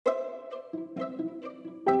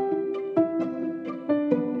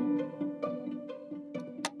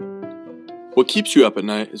What Keeps You Up at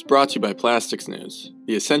Night is brought to you by Plastics News,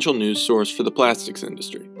 the essential news source for the plastics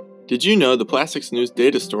industry. Did you know the Plastics News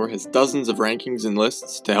data store has dozens of rankings and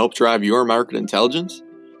lists to help drive your market intelligence?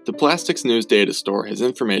 The Plastics News data store has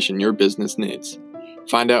information your business needs.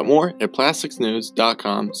 Find out more at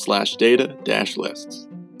plasticsnews.com/data-lists.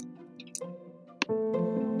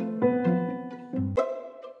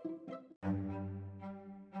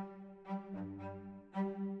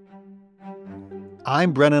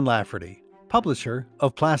 I'm Brennan Lafferty, publisher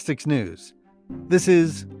of Plastics News. This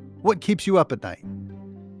is What Keeps You Up at Night.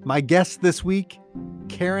 My guest this week,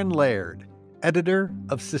 Karen Laird, editor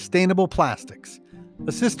of Sustainable Plastics,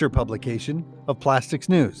 a sister publication of Plastics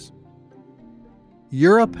News.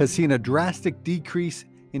 Europe has seen a drastic decrease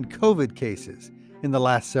in COVID cases in the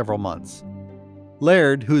last several months.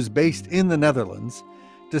 Laird, who's based in the Netherlands,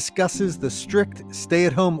 discusses the strict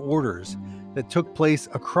stay-at-home orders that took place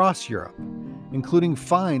across Europe, including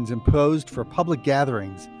fines imposed for public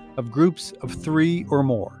gatherings of groups of 3 or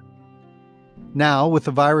more. Now, with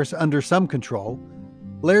the virus under some control,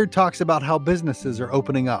 Laird talks about how businesses are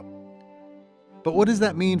opening up. But what does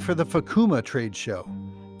that mean for the Fakuma trade show,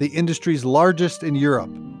 the industry's largest in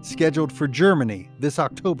Europe, scheduled for Germany this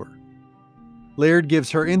October? Laird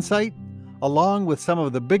gives her insight, along with some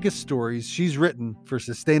of the biggest stories she's written for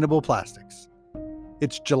Sustainable Plastics.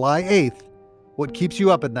 It's July 8th. What Keeps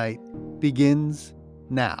You Up at Night begins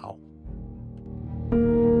now.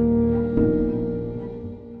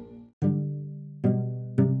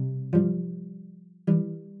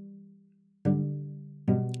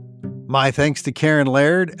 My thanks to Karen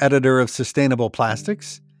Laird, editor of Sustainable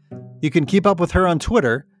Plastics. You can keep up with her on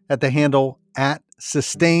Twitter at the handle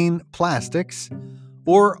 @SustainPlastics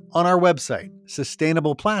or on our website,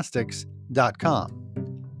 sustainableplastics.com.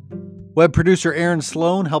 Web producer Aaron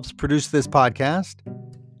Sloan helps produce this podcast.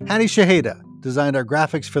 Hattie Shaheda designed our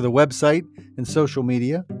graphics for the website and social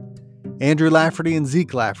media. Andrew Lafferty and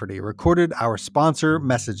Zeke Lafferty recorded our sponsor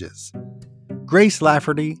messages. Grace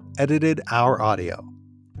Lafferty edited our audio.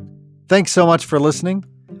 Thanks so much for listening.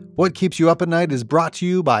 What Keeps You Up at Night is brought to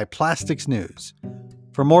you by Plastics News.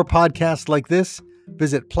 For more podcasts like this,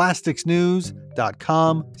 visit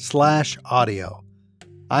plasticsnews.com/audio.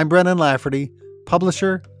 I'm Brennan Lafferty,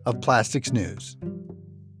 publisher of Plastics News.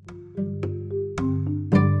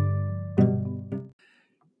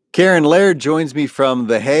 Karen Laird joins me from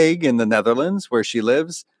The Hague in the Netherlands, where she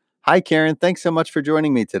lives. Hi, Karen. Thanks so much for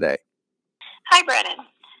joining me today. Hi, Brennan.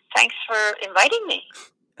 Thanks for inviting me.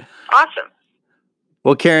 Awesome.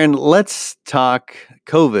 Well, Karen, let's talk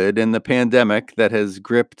COVID and the pandemic that has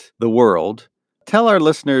gripped the world. Tell our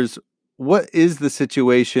listeners, what is the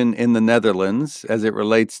situation in the Netherlands as it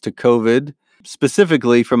relates to COVID?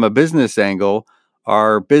 Specifically, from a business angle,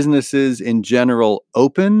 are businesses in general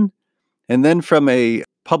open? And then from a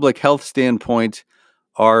public health standpoint,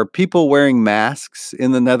 are people wearing masks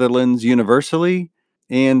in the Netherlands universally?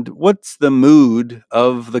 And what's the mood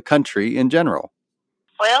of the country in general?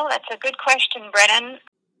 Well, that's a good question, Brennan.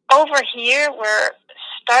 Over here, we're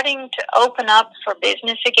starting to open up for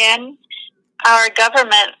business again. Our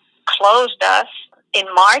government closed us in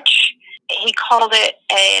March. He called it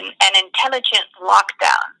an intelligent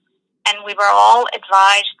lockdown. And we were all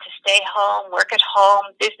advised to stay home, work at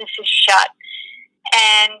home, businesses shut.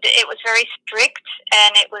 And it was very strict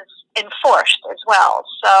and it was enforced as well.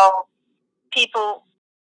 So people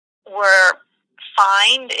were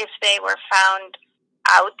fined if they were found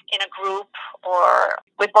out in a group or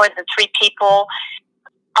with more than 3 people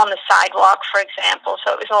on the sidewalk, for example.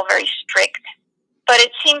 So it was all very strict. But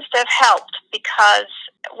it seems to have helped because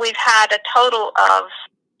we've had a total of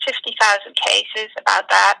 50,000 cases, about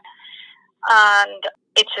that. And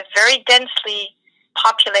it's a very densely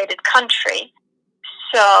populated country.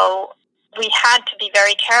 So we had to be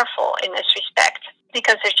very careful in this respect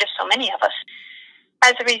because there's just so many of us.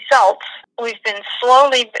 As a result, we've been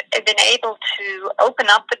slowly been able to open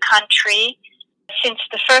up the country. Since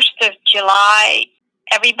the 1st of July,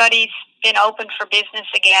 everybody's been open for business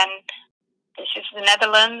again. This is the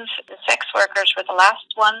Netherlands. The sex workers were the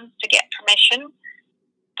last ones to get permission,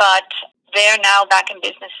 but they're now back in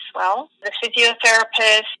business as well. The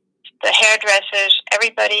physiotherapists, the hairdressers,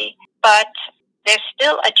 everybody. But there's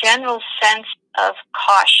still a general sense of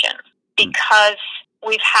caution because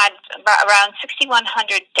we've had around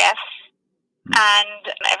 6,100 deaths,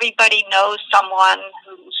 and everybody knows someone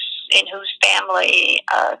in whose family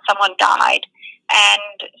someone died,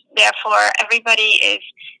 and therefore everybody is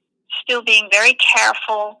still being very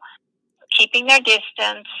careful, keeping their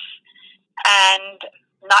distance, and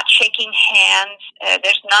not shaking hands.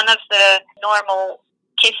 There's none of the normal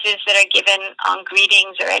kisses that are given on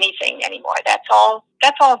greetings or anything anymore. That's all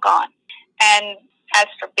gone. And as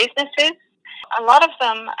for businesses, a lot of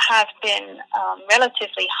them have been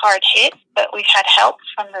relatively hard hit, but we've had help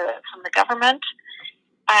from the government.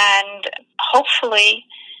 And hopefully,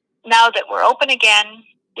 now that we're open again,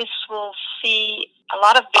 this will see a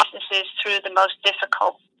lot of businesses through the most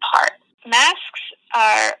difficult part. Masks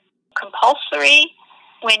are compulsory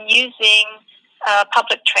when using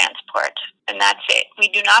public transport, and that's it. We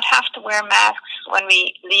do not have to wear masks when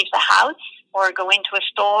we leave the house or go into a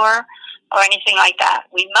store or anything like that.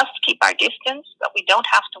 We must keep our distance, but we don't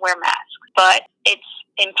have to wear masks. But it's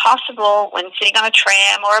impossible when sitting on a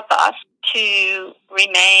tram or a bus to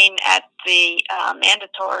remain at the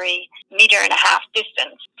mandatory 1.5 meter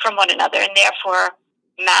distance from one another, and therefore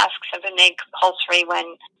masks have been made compulsory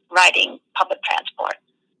when riding public transport.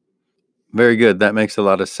 Very good. That makes a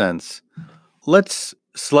lot of sense. Let's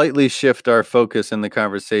slightly shift our focus in the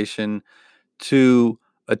conversation to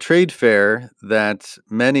a trade fair that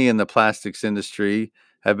many in the plastics industry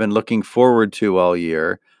have been looking forward to all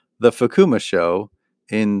year, the Fakuma show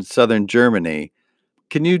in southern Germany.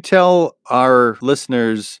 Can you tell our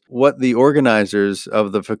listeners what the organizers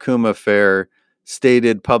of the Fakuma fair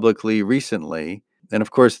stated publicly recently? And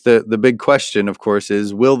of course, the big question, of course,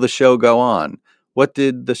 is, will the show go on? What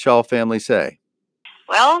did the Scholl family say?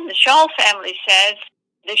 Well, the Scholl family says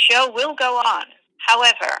the show will go on.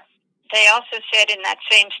 However, they also said in that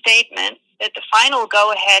same statement that the final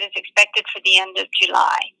go-ahead is expected for the end of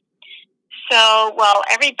July. So while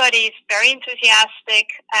everybody's very enthusiastic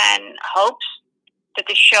and hopes that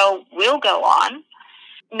the show will go on,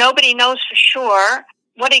 nobody knows for sure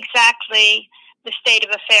what exactly the state of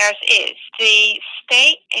affairs is. The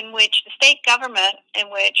state government in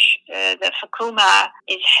which the Fakuma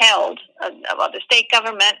is held, the state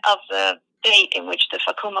government of the state in which the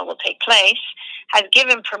Fakuma will take place, has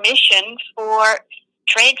given permission for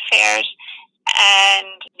trade fairs and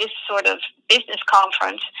this sort of business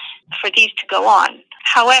conference for these to go on.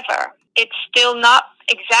 However, it's still not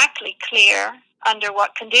exactly clear under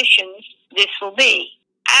what conditions this will be.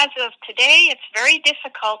 As of today, it's very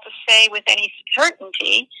difficult to say with any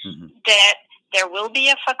certainty that there will be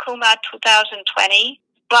a Fakuma 2020,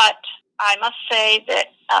 but I must say that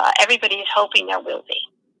everybody is hoping there will be.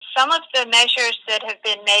 Some of the measures that have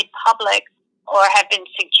been made public or have been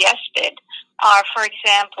suggested are, for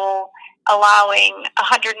example, allowing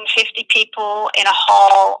 150 people in a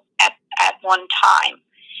hall at one time,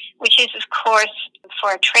 which is, of course,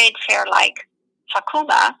 for a trade fair like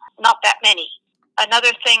Fakuma, not that many.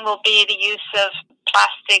 Another thing will be the use of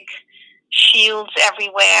plastic shields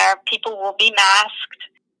everywhere. People will be masked.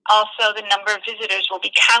 Also, the number of visitors will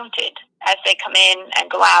be counted as they come in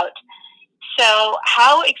and go out. So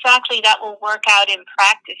how exactly that will work out in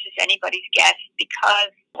practice is anybody's guess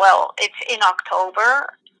because, well, it's in October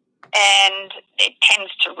and it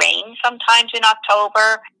tends to rain sometimes in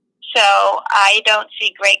October. So I don't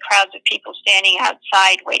see great crowds of people standing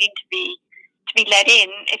outside waiting to be let in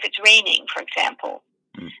if it's raining, for example.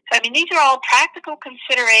 So, I mean, these are all practical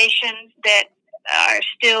considerations that are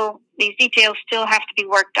still, these details still have to be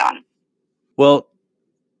worked on. Well,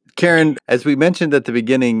 Karen, as we mentioned at the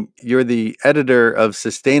beginning, you're the editor of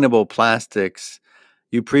Sustainable Plastics.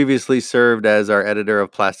 You previously served as our editor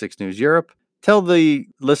of Plastics News Europe. Tell the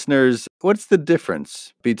listeners, what's the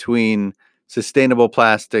difference between Sustainable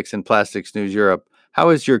Plastics and Plastics News Europe? How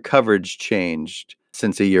has your coverage changed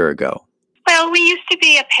since a year ago? Well, we used to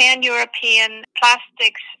be a pan-European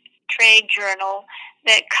plastics trade journal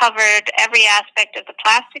that covered every aspect of the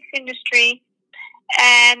plastics industry,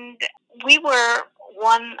 and we were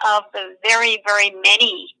one of the very, very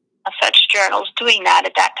many such journals doing that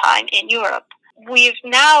at that time in Europe. We've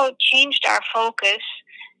now changed our focus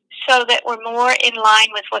so that we're more in line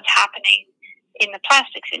with what's happening in the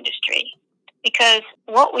plastics industry, because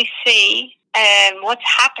what we see and what's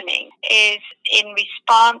happening is in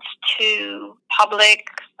response to public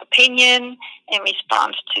opinion, in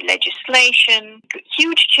response to legislation,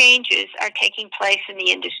 huge changes are taking place in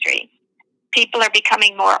the industry. People are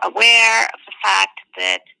becoming more aware of the fact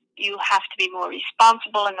that you have to be more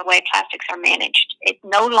responsible in the way plastics are managed. It's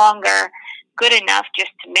no longer good enough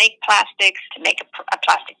just to make plastics, to make a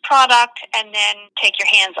plastic product, and then take your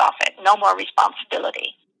hands off it. No more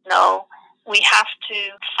responsibility. No, we have to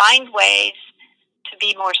find ways to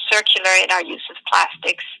be more circular in our use of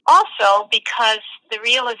plastics. Also, because the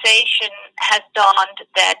realization has dawned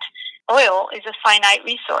that oil is a finite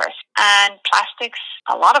resource, and plastics,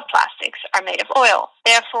 a lot of plastics, are made of oil.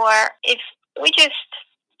 Therefore, if we just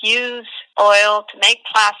use oil to make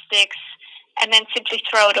plastics and then simply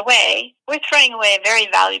throw it away, we're throwing away a very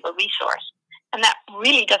valuable resource. And that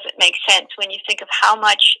really doesn't make sense when you think of how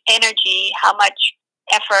much energy, how much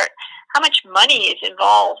effort, how much money is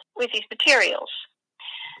involved with these materials.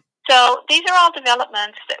 So these are all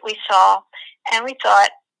developments that we saw, and we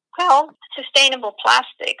thought, well, Sustainable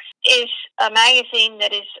Plastics is a magazine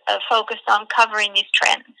that is focused on covering these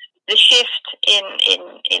trends. The shift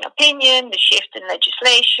in opinion, the shift in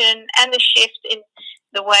legislation, and the shift in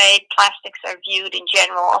the way plastics are viewed in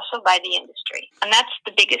general, also by the industry. And that's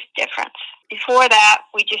the biggest difference. Before that,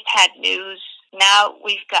 we just had news. Now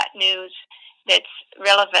we've got news that's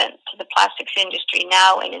relevant to the plastics industry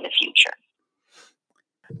now and in the future.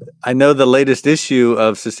 I know the latest issue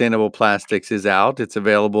of Sustainable Plastics is out. It's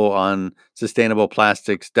available on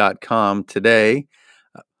sustainableplastics.com today.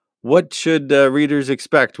 What should readers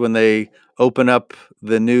expect when they open up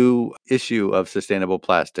the new issue of Sustainable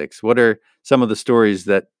Plastics? What are some of the stories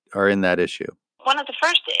that are in that issue? One of the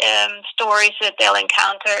first stories that they'll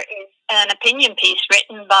encounter is an opinion piece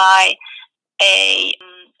written by a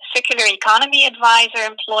circular economy advisor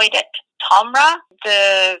employed at Tomra,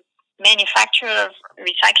 the manufacturer of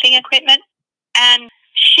recycling equipment. And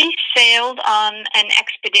she sailed on an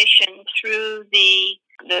expedition through the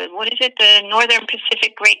Northern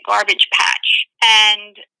Pacific Great Garbage Patch.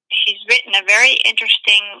 And she's written a very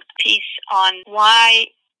interesting piece on why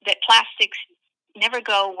the plastics never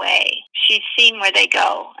go away. She's seen where they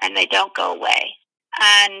go, and they don't go away.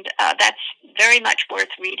 And that's very much worth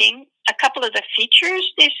reading. A couple of the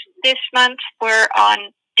features this month were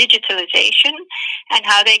on digitalization and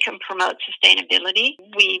how they can promote sustainability.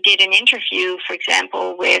 We did an interview, for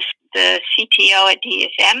example, with the CTO at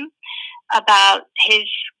DSM about his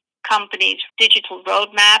company's digital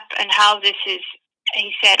roadmap and how this is,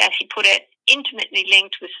 he said, as he put it, intimately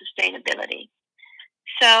linked with sustainability.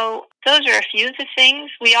 So those are a few of the things.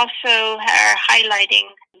 We also are highlighting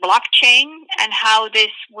blockchain and how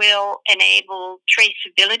this will enable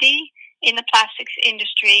traceability in the plastics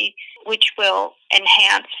industry, which will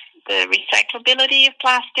enhance the recyclability of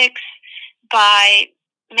plastics by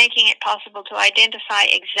making it possible to identify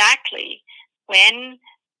exactly when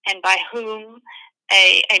and by whom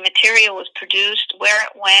a material was produced, where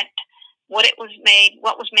it went, what was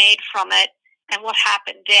made from it, and what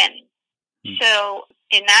happened then. So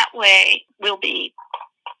in that way, we'll be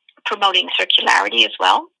promoting circularity as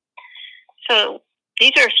well. So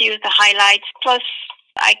these are a few of the highlights. Plus,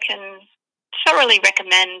 I can thoroughly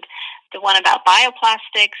recommend the one about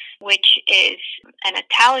bioplastics, which is an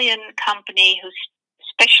Italian company who's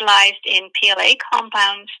specialized in PLA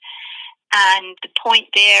compounds. And the point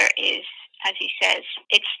there is, as he says,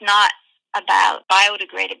 it's not about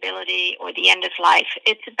biodegradability or the end of life.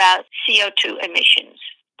 It's about CO2 emissions.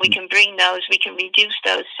 We can reduce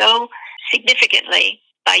those so significantly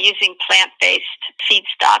by using plant-based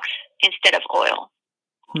feedstocks instead of oil.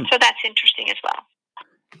 So that's interesting as well.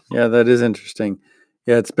 Yeah, that is interesting.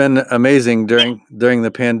 Yeah, it's been amazing during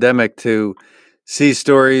the pandemic to see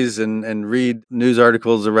stories and read news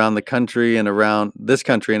articles around the country and around this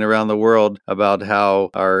country and around the world about how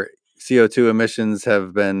our CO2 emissions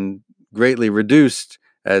have been greatly reduced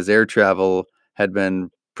as air travel had been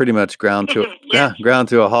pretty much ground to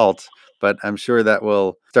a halt. But I'm sure that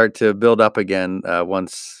will start to build up again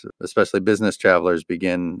once, especially business travelers,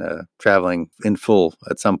 begin traveling in full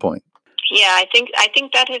at some point. Yeah, I think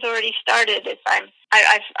that has already started.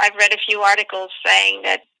 I've read a few articles saying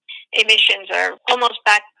that emissions are almost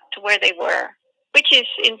back to where they were, which is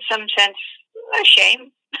in some sense a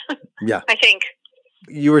shame. Yeah, I think.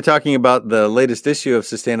 You were talking about the latest issue of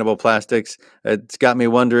Sustainable Plastics. It's got me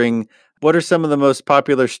wondering, what are some of the most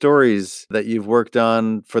popular stories that you've worked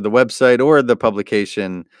on for the website or the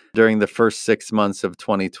publication during the first 6 months of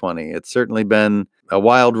 2020? It's certainly been a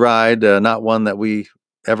wild ride, not one that we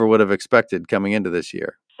ever would have expected coming into this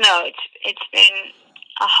year. No, it's been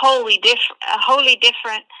a wholly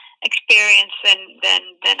different experience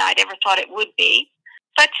than I'd ever thought it would be.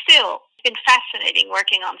 But still, it's been fascinating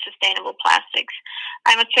working on sustainable plastics.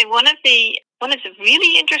 I would say one of the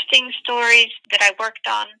really interesting stories that I worked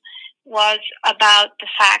on was about the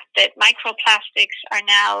fact that microplastics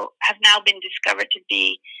have now been discovered to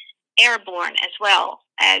be airborne as well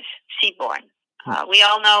as seaborne. We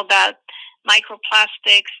all know about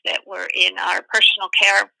microplastics that were in our personal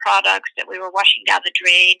care products that we were washing down the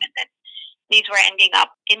drain, and then these were ending up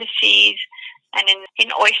in the seas and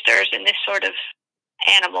in oysters and this sort of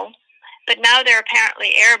animal. But now they're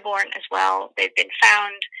apparently airborne as well. They've been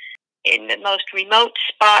found in the most remote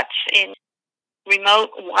spots, in remote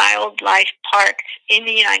wildlife parks in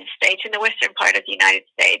the United States, in the western part of the United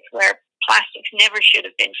States, where plastics never should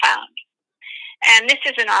have been found. And this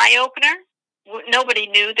is an eye-opener. Nobody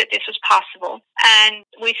knew that this was possible. And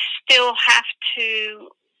we still have to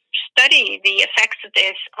study the effects of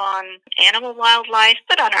this on animal wildlife,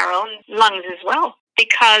 but on our own lungs as well,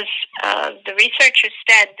 because the researchers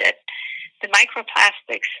said that the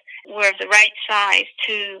microplastics were of the right size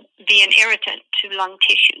to be an irritant to lung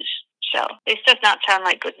tissues. So this does not sound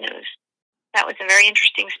like good news. That was a very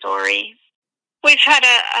interesting story. We've had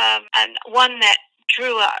one that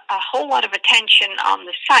drew a whole lot of attention on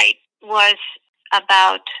the site was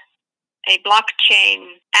about a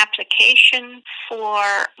blockchain application for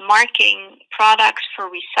marking products for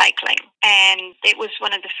recycling, and it was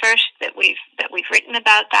one of the first that we've written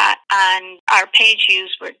about that, and our page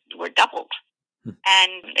views were doubled.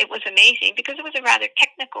 And it was amazing because it was a rather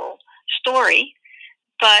technical story,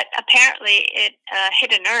 but apparently it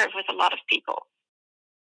hit a nerve with a lot of people.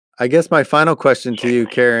 I guess my final question to you,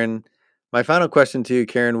 Karen,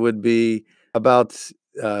 would be about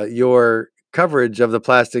your coverage of the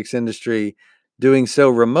plastics industry doing so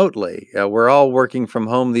remotely. We're all working from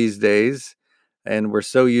home these days, and we're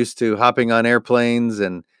so used to hopping on airplanes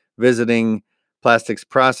and visiting plastics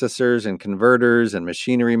processors and converters and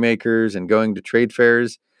machinery makers and going to trade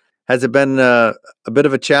fairs. Has it been a bit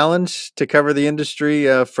of a challenge to cover the industry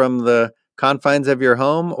from the confines of your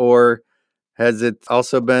home, or has it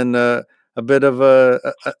also been a bit of a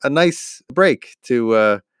nice break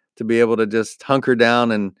to be able to just hunker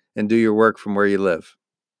down and do your work from where you live?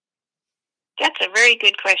 That's a very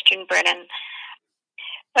good question, Brennan.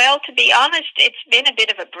 Well, to be honest, it's been a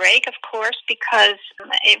bit of a break, of course, because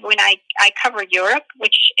when I cover Europe,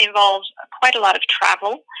 which involves quite a lot of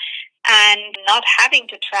travel, and not having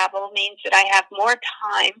to travel means that I have more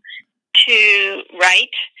time to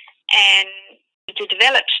write and to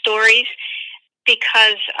develop stories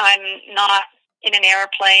because I'm not in an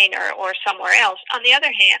airplane or somewhere else. On the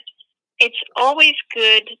other hand, it's always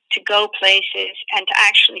good to go places and to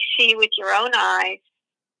actually see with your own eyes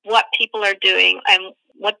what people are doing and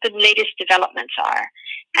what the latest developments are.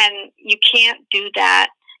 And you can't do that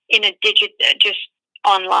in just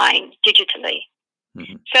online digitally.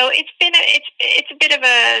 Mm-hmm. So it's a bit of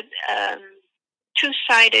a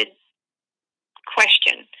two-sided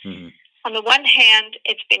question. Mm-hmm. On the one hand,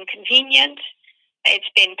 it's been convenient, it's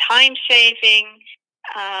been time-saving,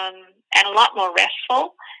 and a lot more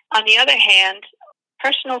restful. On the other hand,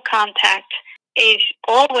 personal contact is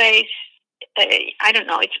always,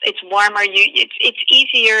 it's warmer. It's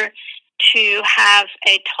easier to have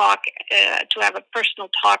a talk, to have a personal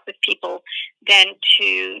talk with people than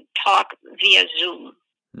to talk via Zoom.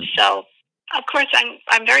 Mm-hmm. So, of course,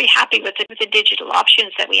 I'm very happy with the digital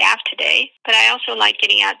options that we have today, but I also like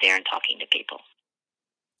getting out there and talking to people.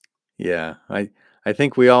 Yeah, I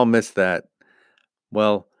think we all miss that.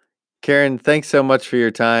 Well, Karen, thanks so much for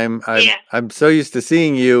your time. I'm so used to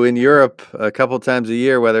seeing you in Europe a couple times a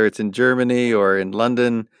year, whether it's in Germany or in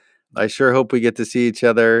London. I sure hope we get to see each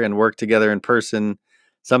other and work together in person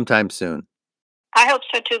sometime soon. I hope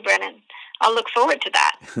so too, Brennan. I'll look forward to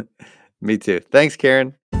that. Me too. Thanks,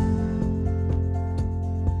 Karen.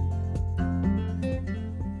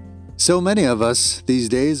 So many of us these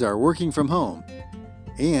days are working from home,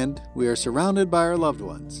 and we are surrounded by our loved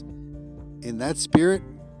ones. In that spirit,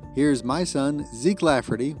 here's my son, Zeke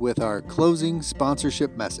Lafferty, with our closing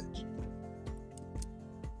sponsorship message.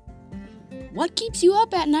 What Keeps You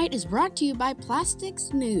Up at Night is brought to you by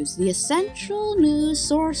Plastics News, the essential news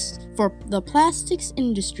source for the plastics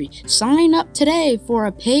industry. Sign up today for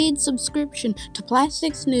a paid subscription to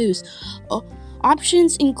Plastics News.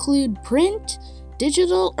 Options include print,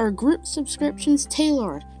 digital, or group subscriptions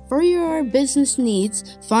tailored for your business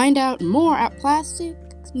needs. Find out more at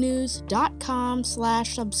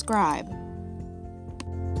plasticsnews.com/subscribe.